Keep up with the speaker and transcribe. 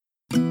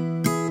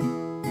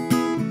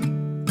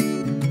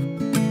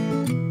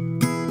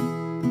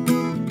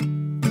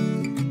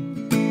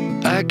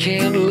I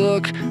can't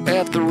look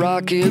at the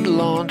rocket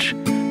launch,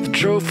 the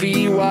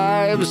trophy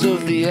wives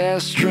of the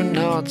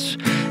astronauts,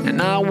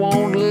 and I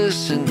won't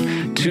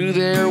listen to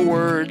their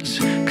words,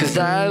 'cause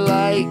I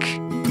like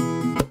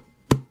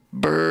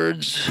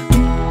birds.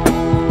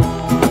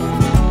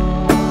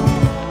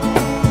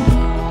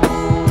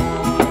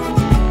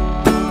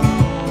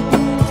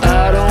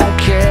 I don't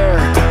care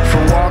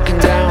for walking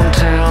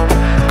downtown,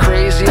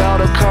 crazy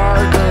auto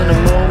car gonna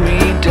mow me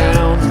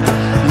down.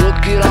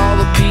 Look at all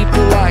the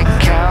people like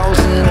cows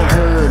in a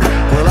herd.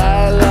 Well,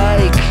 I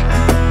like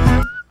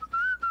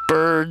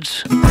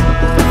birds.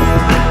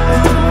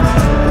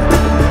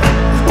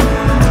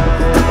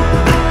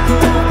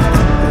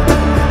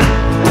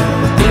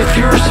 If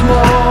you're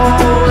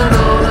small and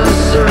on a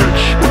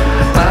search,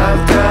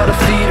 I've got a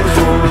feeder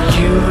for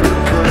you to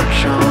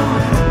perch on.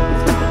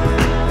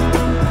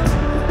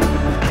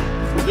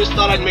 Just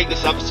thought I'd make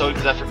this episode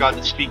because I forgot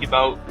to speak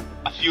about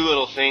a few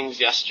little things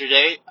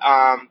yesterday.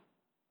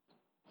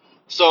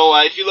 So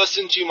if you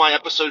listen to my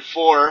episode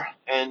 4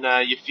 and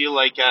you feel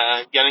like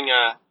getting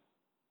a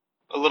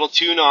little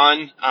tune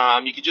on,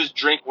 you can just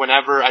drink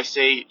whenever I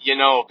say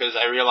because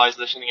I realize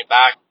listening it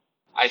back,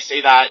 I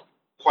say that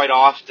quite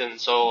often,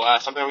 so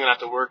something I'm going to have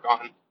to work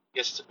on. I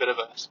guess it's a bit of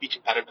a speech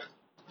impediment.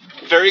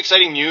 Very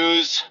exciting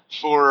news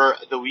for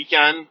the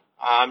weekend.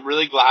 I'm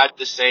really glad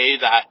to say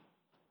that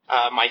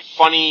my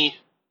funny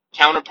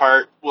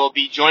counterpart will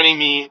be joining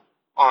me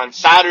on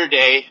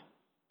Saturday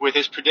with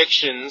his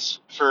predictions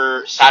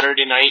for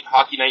Saturday night,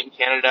 Hockey Night in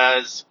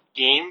Canada's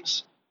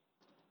games.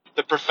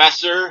 The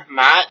professor,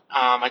 Matt,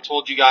 I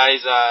told you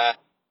guys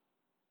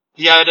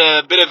he had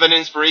a bit of an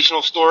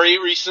inspirational story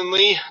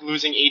recently,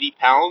 losing 80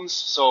 pounds,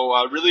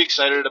 so really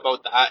excited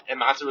about that, and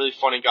Matt's a really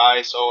funny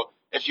guy, so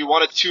if you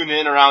want to tune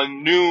in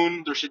around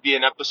noon, there should be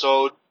an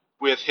episode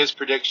with his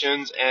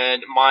predictions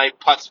and my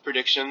putts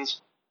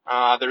predictions.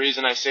 The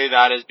reason I say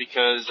that is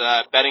because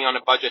betting on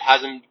a budget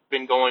hasn't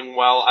been going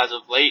well as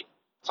of late,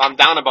 so I'm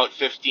down about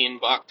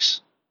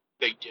 $15.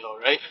 Big deal,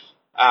 right?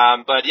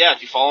 But yeah,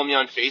 if you follow me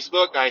on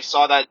Facebook, I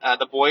saw that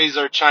the boys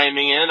are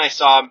chiming in. I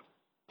saw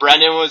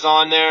Brendan was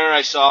on there.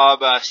 I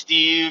saw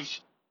Steve.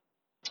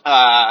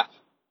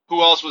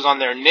 Who else was on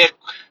there? Nick.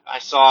 I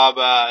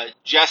saw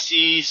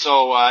Jesse.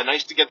 So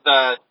nice to get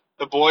the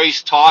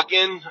boys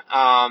talking.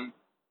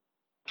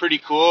 Pretty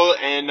cool.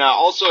 And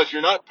also, if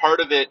you're not part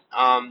of it,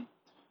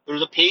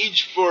 there's a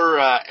page for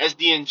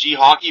SD&G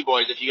Hockey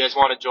Boys if you guys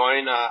want to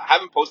join. I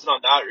haven't posted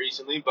on that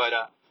recently, but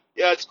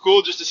yeah, it's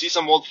cool just to see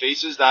some old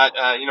faces that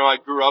I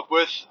grew up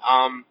with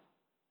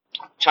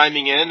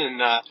chiming in, and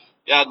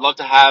yeah, I'd love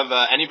to have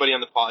anybody on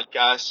the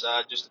podcast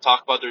just to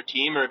talk about their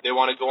team, or if they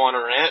want to go on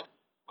a rant.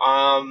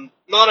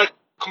 Not a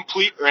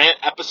complete rant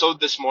episode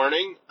this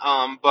morning,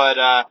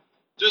 but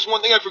just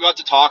one thing I forgot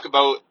to talk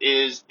about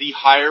is the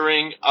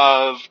hiring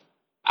of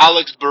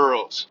Alex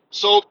Burrows.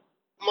 So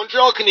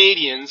Montreal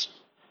Canadiens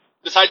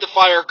decide to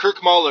fire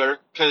Kirk Muller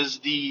because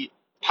the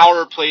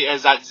power play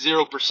is at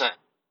 0%.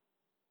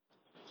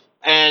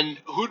 And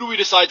who do we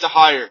decide to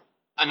hire?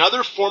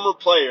 Another former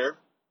player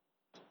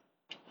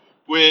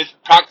with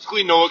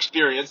practically no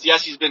experience.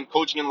 Yes, he's been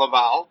coaching in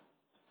Laval.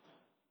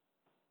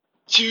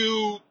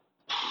 To,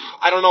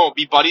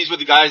 be buddies with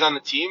the guys on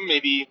the team,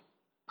 maybe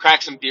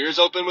crack some beers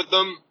open with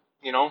them,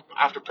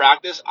 after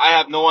practice. I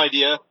have no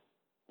idea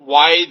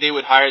why they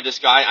would hire this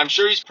guy. I'm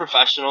sure he's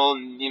professional,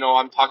 and,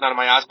 I'm talking out of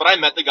my ass, but I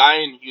met the guy,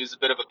 and he was a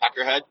bit of a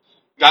peckerhead.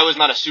 The guy was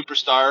not a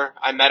superstar.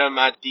 I met him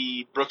at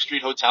the Brook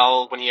Street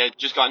Hotel when he had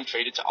just gotten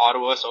traded to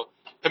Ottawa, so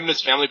him and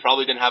his family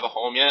probably didn't have a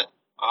home yet.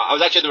 I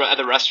was actually at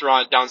the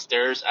restaurant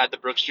downstairs at the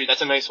Brook Street.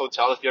 That's a nice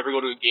hotel if you ever go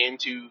to a game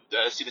to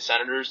see the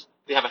Senators.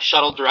 They have a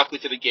shuttle directly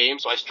to the game,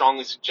 so I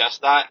strongly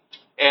suggest that.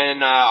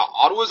 And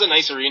Ottawa's a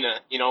nice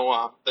arena.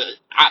 The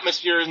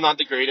atmosphere is not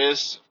the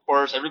greatest, of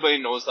course. Everybody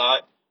knows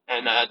that.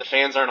 And the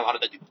fans aren't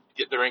allowed to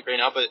get the rink right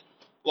now, but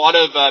a lot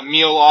of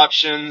meal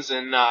options,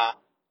 and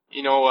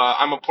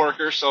I'm a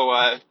porker, so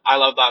I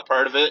love that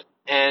part of it.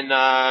 And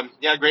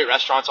yeah, great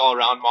restaurants all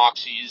around,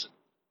 Moxie's.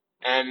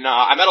 And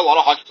I met a lot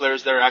of hockey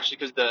players there actually,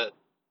 because the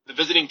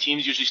visiting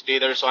teams usually stay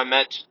there. So I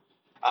met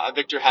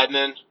Victor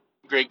Hedman,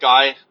 great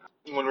guy.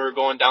 When we were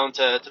going down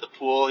to the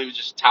pool, he was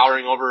just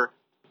towering over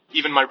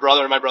even my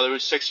brother. My brother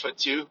was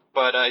 6'2".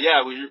 But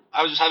yeah,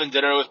 I was just having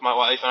dinner with my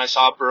wife, and I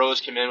saw Burrows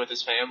come in with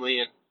his family,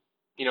 and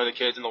the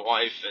kids and the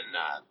wife,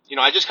 and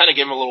I just kind of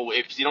gave him a little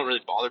wave because you don't really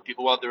bother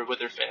people while they're with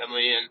their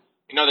family, and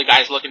the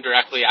guy's looking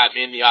directly at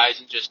me in the eyes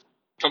and just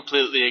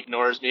completely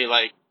ignores me.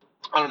 Like,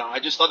 I don't know, I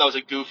just thought that was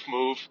a goof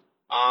move.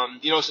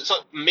 So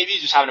maybe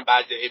he's just having a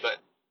bad day, but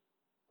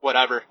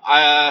whatever.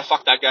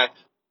 Fuck that guy.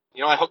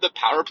 I hope the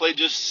power play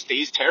just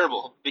stays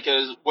terrible,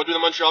 because what do the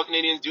Montreal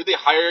Canadiens do? They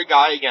hire a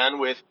guy again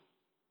with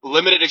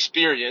limited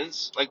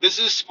experience. Like, this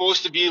is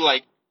supposed to be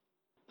like,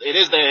 it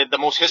is the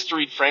most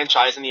historied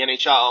franchise in the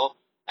NHL,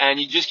 and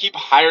you just keep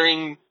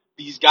hiring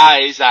these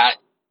guys that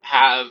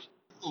have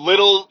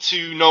little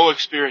to no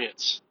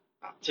experience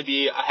to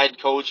be a head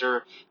coach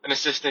or an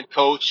assistant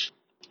coach.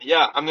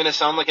 Yeah, I'm going to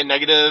sound like a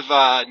negative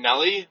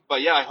Nelly,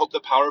 but yeah, I hope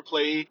the power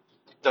play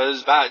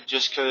does bad,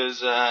 just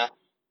because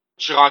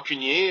je suis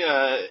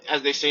rancunier,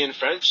 as they say in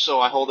French, so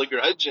I hold a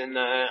grudge, and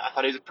I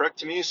thought he was a prick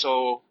to me,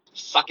 so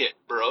suck it,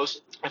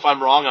 bros. If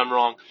I'm wrong, I'm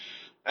wrong.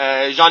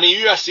 J'en ai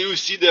eu assez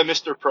aussi de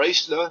Mr.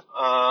 Price, là.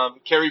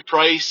 Carey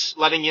Price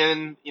letting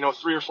in,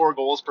 3 or 4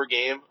 goals per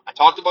game. I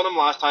talked about him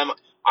last time.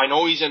 I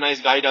know he's a nice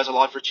guy, he does a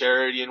lot for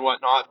charity and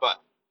whatnot, but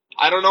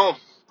I don't know.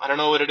 I don't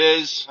know what it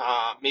is.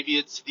 Maybe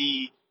it's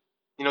the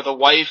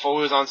wife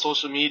always on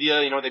social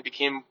media. They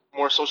became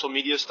more social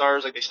media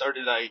stars. Like, they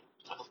started a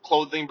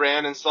clothing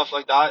brand and stuff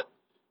like that.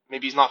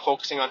 Maybe he's not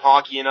focusing on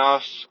hockey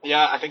enough.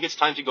 Yeah, I think it's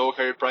time to go,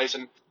 Carey Price.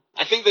 And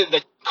I think that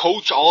the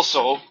coach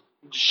also,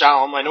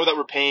 Shalom, I know that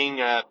we're paying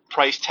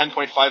Price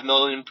 $10.5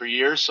 million per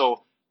year,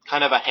 so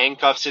kind of a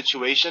handcuff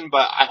situation,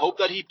 but I hope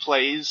that he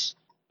plays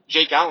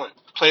Jake Allen.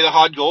 Play the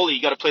hot goalie.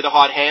 You got to play the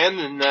hot hand,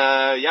 and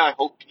I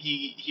hope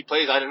he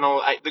plays. I don't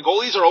know. The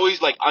goalies are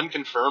always like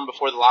unconfirmed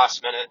before the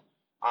last minute,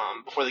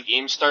 before the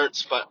game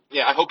starts. But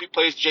yeah, I hope he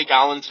plays Jake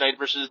Allen tonight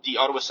versus the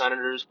Ottawa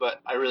Senators,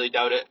 but I really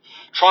doubt it.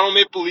 Toronto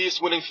Maple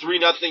Leafs winning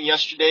 3-0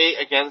 yesterday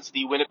against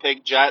the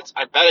Winnipeg Jets.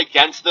 I bet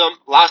against them.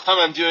 Last time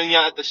I'm doing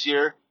that this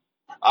year.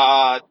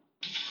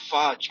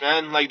 Fudge,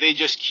 man. Like, they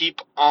just keep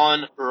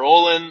on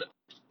rolling.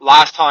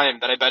 Last time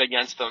that I bet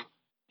against them.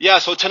 Yeah,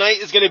 so tonight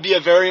is going to be a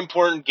very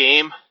important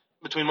game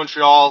between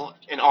Montreal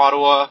and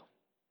Ottawa,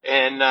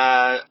 and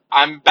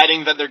I'm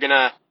betting that they're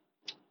gonna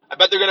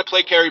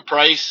play Carey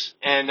Price,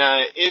 and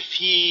if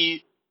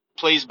he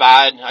plays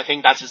bad, I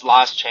think that's his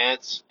last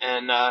chance,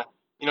 and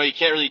you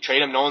can't really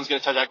trade him. No one's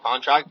gonna touch that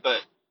contract, but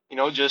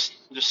just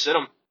sit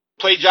him.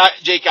 Play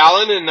Jake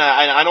Allen, and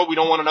I know we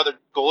don't want another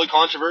goalie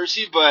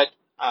controversy, but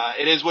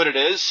it is what it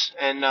is,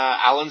 and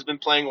Allen's been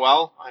playing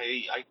well.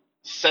 I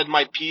said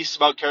my piece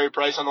about Carey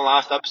Price on the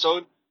last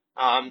episode.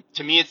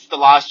 To me, it's the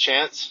last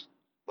chance,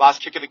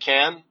 last kick of the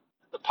can,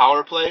 the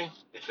power play.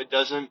 If it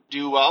doesn't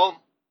do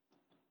well,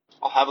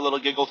 I'll have a little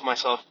giggle to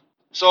myself.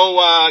 So,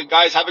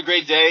 guys, have a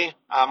great day.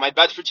 My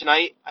bet for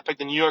tonight, I picked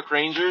the New York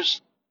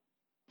Rangers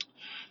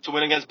to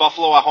win against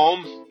Buffalo at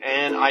home,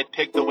 and I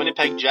picked the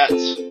Winnipeg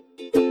Jets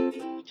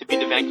to beat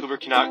the Vancouver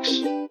Canucks.